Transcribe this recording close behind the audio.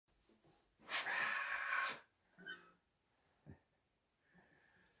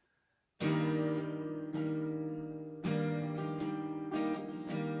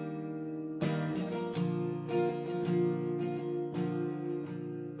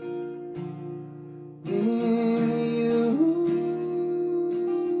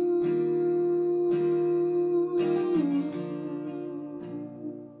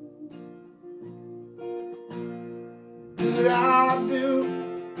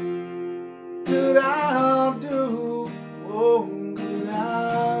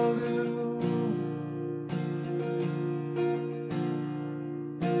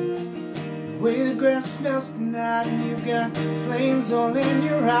grass smells tonight, and you've got flames all in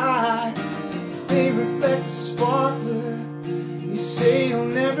your eyes, 'cause they reflect a sparkler. You say you'll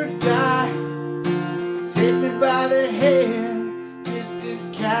never die. Take me by the hand, just as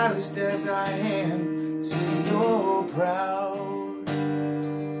calloused as I am. Say you're proud.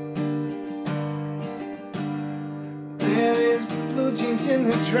 There's blue jeans in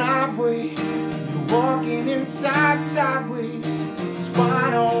the driveway. You're walking inside sideways.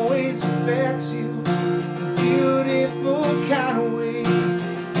 Wine always affects you in beautiful kind of ways.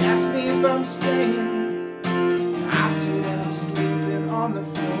 Ask me if I'm staying, I say that I'm sleeping on the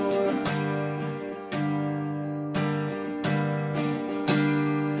floor.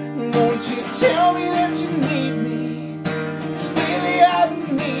 Won't you tell me that you need me? 'Cause lately I've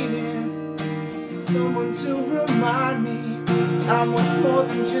been needing someone to remind me I'm worth more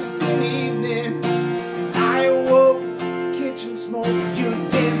than just an evening. I awoke, kitchen smoke, you're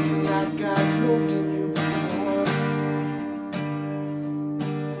dancing like God's moved in you before.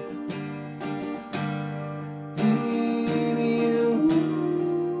 In you.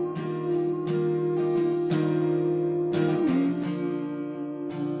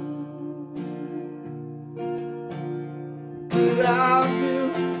 Good I'll do,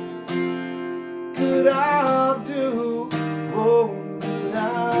 good I'll do, oh, good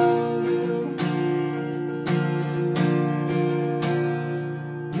I'll do.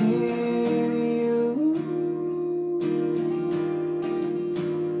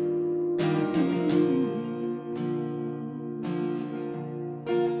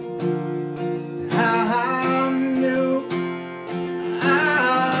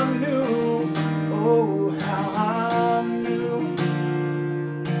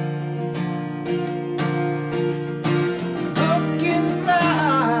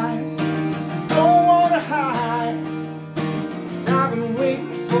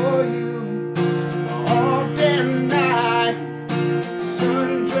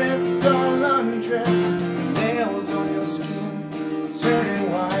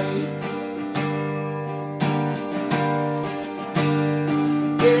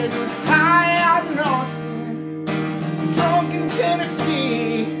 Getting high out in Austin, drunk in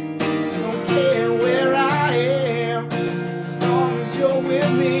Tennessee. Don't care where I am, as long as you're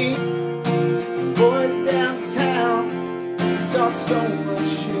with me. Boys downtown talk so much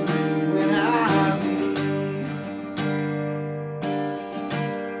shit when I leave.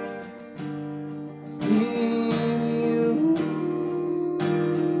 In you.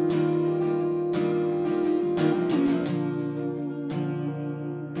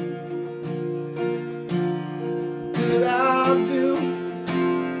 Good I'll do,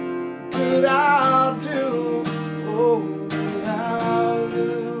 good I'll do, oh, good I'll do.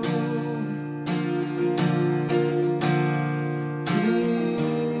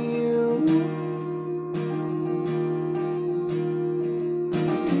 You.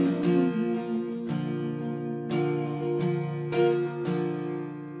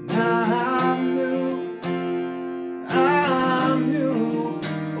 I'm new,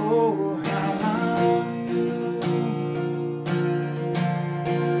 oh, how I'm new.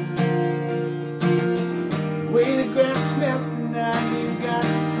 Way the grass smells tonight, you've got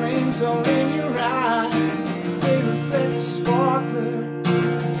flames all in